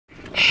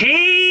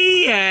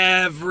Hey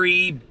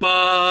everybody!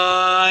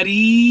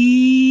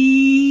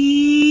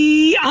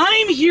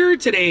 I'm here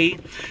today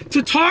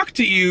to talk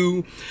to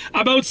you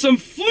about some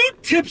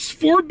flute tips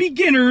for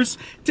beginners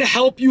to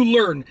help you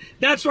learn.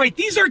 That's right,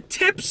 these are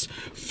tips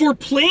for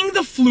playing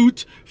the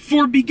flute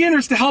for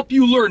beginners to help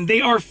you learn.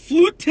 They are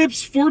flute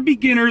tips for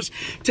beginners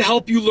to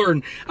help you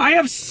learn. I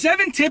have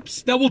 7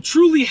 tips that will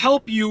truly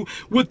help you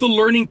with the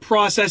learning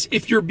process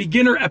if you're a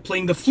beginner at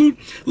playing the flute.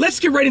 Let's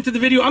get right into the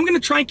video. I'm going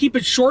to try and keep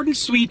it short and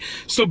sweet,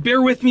 so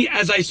bear with me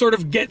as I sort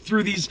of get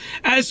through these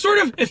as sort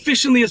of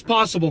efficiently as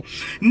possible.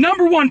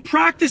 Number 1,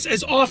 practice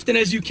as often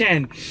as you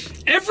can.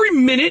 Every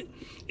minute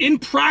in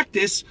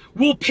practice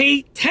will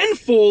pay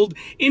tenfold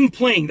in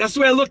playing. That's the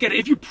way I look at it.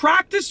 If you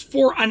practice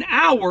for an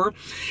hour,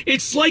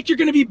 it's like you're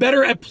going to be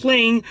better at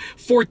playing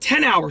for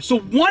 10 hours. So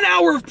 1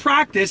 hour of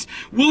practice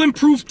will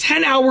improve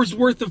 10 hours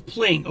worth of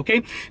playing,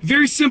 okay?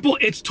 Very simple.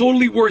 It's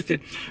totally worth it.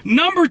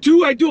 Number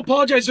 2, I do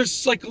apologize.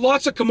 There's like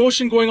lots of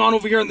commotion going on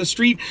over here on the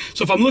street.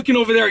 So if I'm looking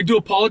over there, I do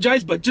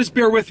apologize, but just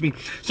bear with me.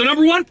 So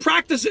number 1,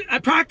 practice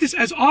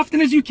as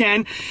often as you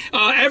can.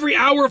 Every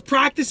hour of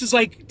practice is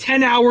like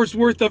 10 hours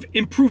worth of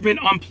improvement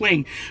on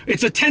playing.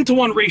 It's a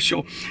 10-to-1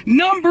 ratio.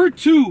 Number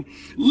 2,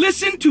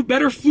 listen to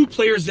better flute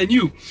players than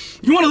you.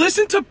 You want to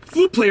listen to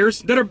flute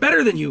players that are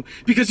better than you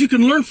because you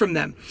can learn from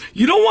them.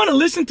 You don't want to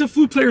listen to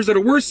flute players that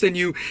are worse than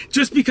you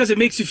just because it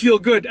makes you feel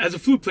good as a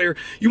flute player.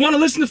 You want to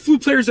listen to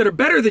flute players that are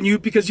better than you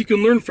because you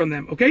can learn from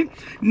them, okay?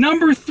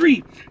 Number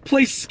 3,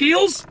 play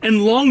scales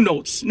and long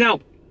notes. Now,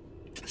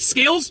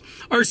 scales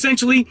are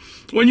essentially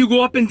when you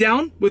go up and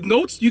down with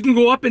notes. You can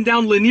go up and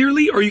down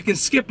linearly or you can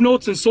skip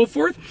notes and so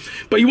forth.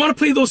 But you want to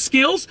play those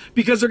scales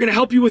because they're going to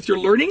help you with your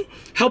learning,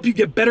 help you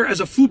get better as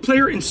a flute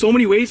player in so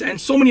many ways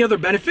and so many other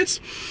benefits.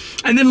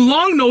 And then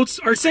long notes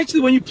are essentially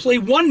when you play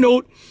one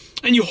note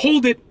and you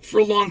hold it for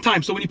a long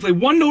time. So when you play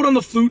one note on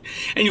the flute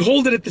and you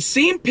hold it at the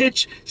same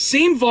pitch,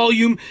 same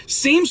volume,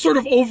 same sort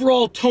of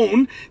overall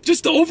tone,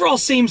 just the overall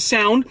same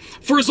sound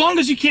for as long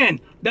as you can.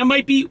 That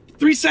might be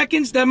 3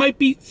 seconds, that might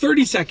be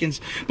 30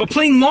 seconds. But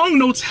playing long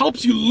notes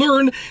helps you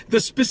learn the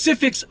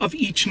specifics of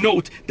each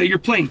note that you're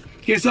playing.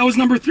 Okay, so that was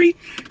number 3.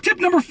 Tip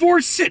number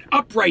 4, sit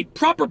upright.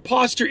 Proper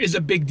posture is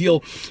a big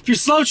deal. If you're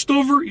slouched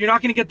over, you're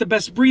not going to get the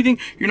best breathing.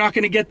 You're not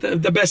going to get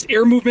the best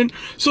air movement.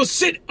 So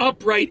sit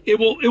upright. It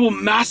will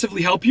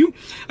massively help you.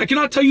 I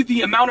cannot tell you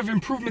the amount of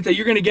improvement that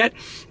you're going to get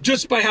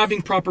just by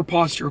having proper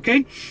posture,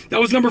 okay? That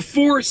was number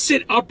 4,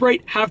 sit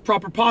upright, have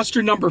proper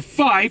posture. Number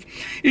 5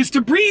 is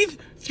to breathe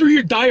through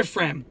your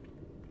diaphragm.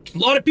 A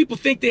lot of people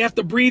think they have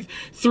to breathe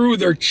through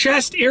their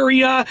chest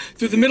area,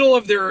 through the middle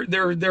of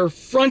their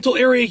frontal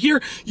area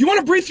here. You want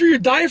to breathe through your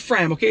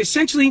diaphragm, okay?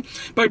 Essentially,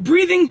 by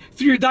breathing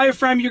through your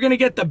diaphragm, you're going to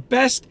get the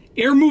best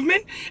air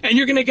movement and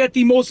you're going to get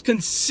the most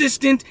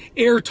consistent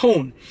air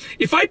tone.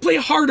 If I play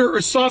harder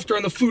or softer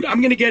on the flute,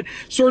 I'm going to get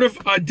sort of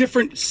a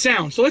different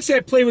sound. So let's say I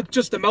play with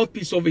just the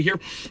mouthpiece over here,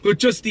 with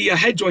just the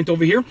head joint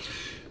over here.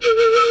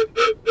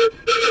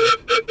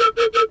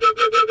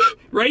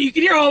 Right? You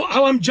can hear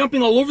how I'm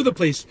jumping all over the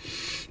place.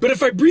 But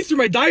if I breathe through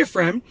my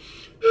diaphragm,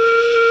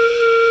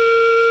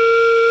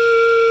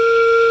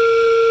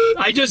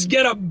 I just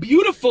get a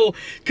beautiful,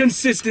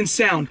 consistent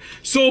sound.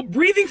 So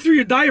breathing through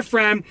your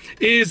diaphragm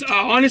is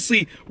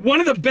honestly one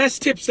of the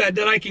best tips that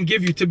I can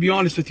give you, to be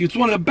honest with you. It's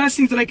one of the best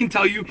things that I can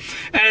tell you.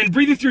 And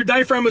breathing through your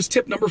diaphragm was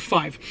tip number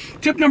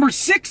 5. Tip number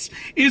 6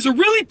 is to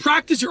really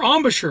practice your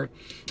embouchure.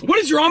 What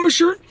is your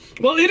embouchure?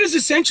 Well, it is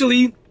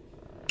essentially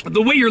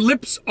the way your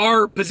lips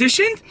are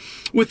positioned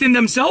within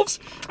themselves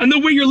and the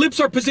way your lips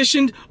are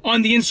positioned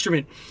on the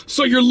instrument.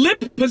 So your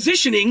lip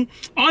positioning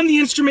on the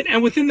instrument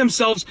and within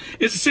themselves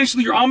is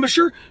essentially your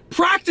embouchure.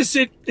 Practice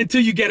it until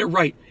you get it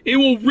right. It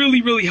will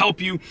really, really help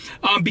you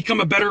become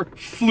a better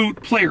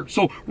flute player.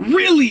 So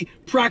really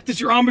practice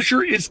your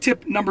embouchure is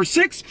tip number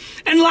 6.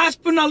 And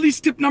last but not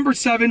least, tip number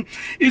 7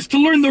 is to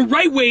learn the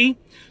right way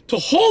to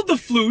hold the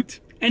flute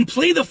and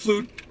play the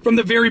flute from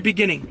the very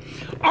beginning.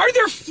 Are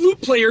there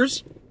flute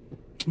players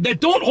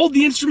that don't hold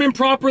the instrument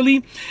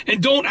properly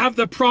and don't have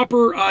the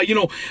proper,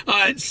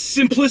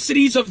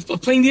 simplicities of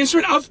playing the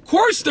instrument? Of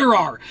course there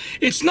are.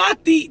 It's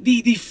not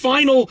the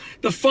final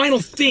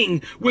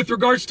thing with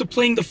regards to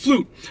playing the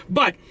flute,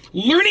 but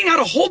learning how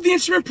to hold the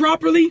instrument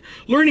properly,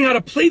 learning how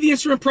to play the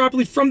instrument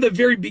properly from the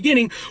very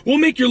beginning will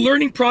make your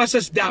learning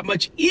process that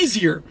much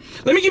easier.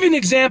 Let me give you an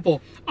example.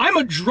 I'm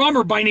a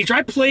drummer by nature.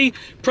 I play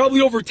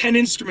probably over 10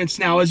 instruments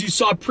now. As you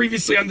saw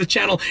previously on the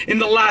channel, in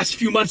the last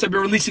few months, I've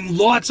been releasing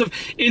lots of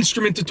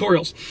instrument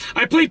tutorials.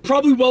 I play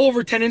probably well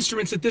over 10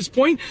 instruments at this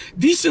point,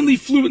 decently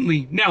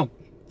fluently. Now,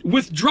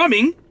 with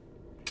drumming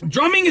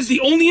is the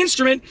only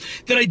instrument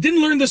that I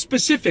didn't learn the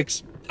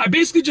specifics. I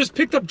basically just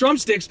picked up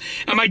drumsticks,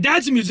 and my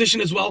dad's a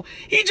musician as well.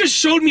 He just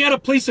showed me how to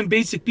play some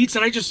basic beats,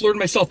 and I just learned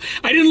myself.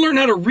 I didn't learn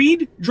how to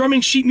read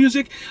drumming sheet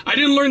music. I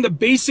didn't learn the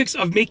basics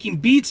of making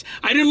beats.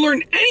 I didn't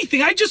learn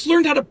anything. I just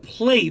learned how to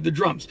play the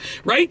drums,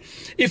 right?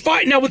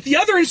 Now with the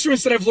other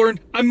instruments that I've learned,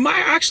 I'm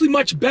actually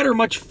much better,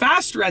 much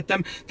faster at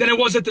them than I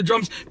was at the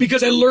drums,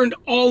 because I learned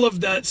all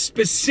of the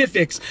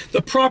specifics,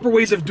 the proper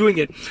ways of doing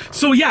it.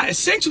 So yeah,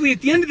 essentially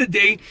at the end of the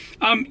day,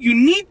 you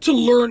need to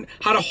learn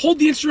how to hold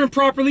the instrument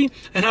properly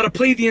and how to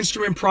play the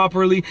instrument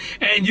properly,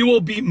 and you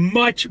will be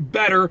much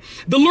better.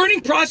 The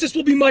learning process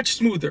will be much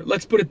smoother,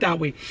 let's put it that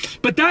way.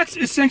 But that's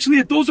essentially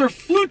it. Those are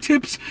flute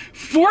tips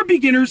for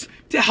beginners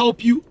to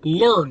help you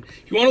learn.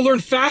 You want to learn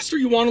faster,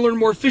 you want to learn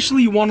more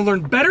efficiently, you want to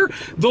learn better,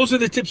 those are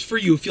the tips for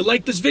you. If you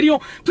like this video,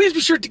 please be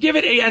sure to give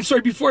it a, and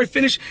sorry, before I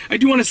finish, I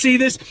do want to say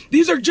this.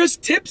 These are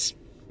just tips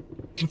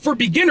for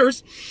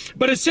beginners,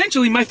 but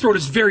essentially my throat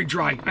is very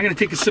dry. I'm going to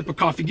take a sip of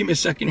coffee. Give me a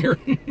second here.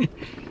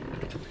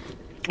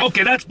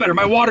 Okay, that's better.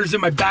 My water's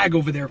in my bag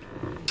over there.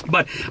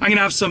 But I'm going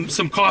to have some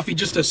coffee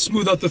just to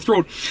smooth out the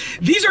throat.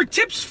 These are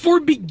tips for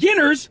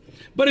beginners,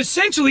 but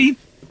essentially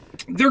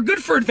they're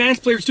good for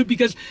advanced players too,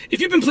 because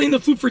if you've been playing the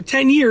flute for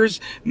 10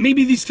 years,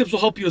 maybe these tips will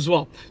help you as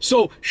well.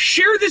 So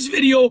share this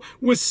video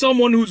with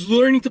someone who's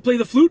learning to play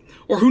the flute,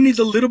 or who needs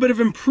a little bit of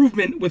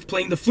improvement with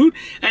playing the flute,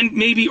 and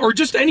maybe, or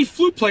just any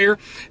flute player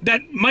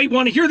that might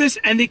want to hear this,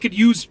 and they could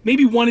use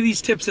maybe one of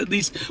these tips at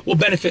least will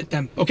benefit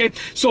them, okay?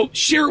 So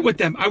share it with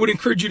them. I would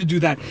encourage you to do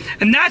that.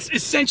 And that's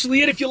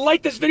essentially it. If you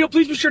like this video,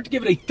 please be sure to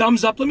give it a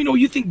thumbs up. Let me know what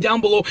you think down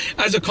below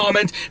as a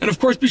comment. And of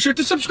course, be sure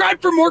to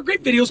subscribe for more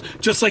great videos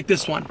just like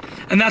this one.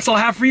 And that's all I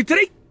have for you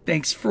today.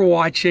 Thanks for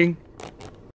watching.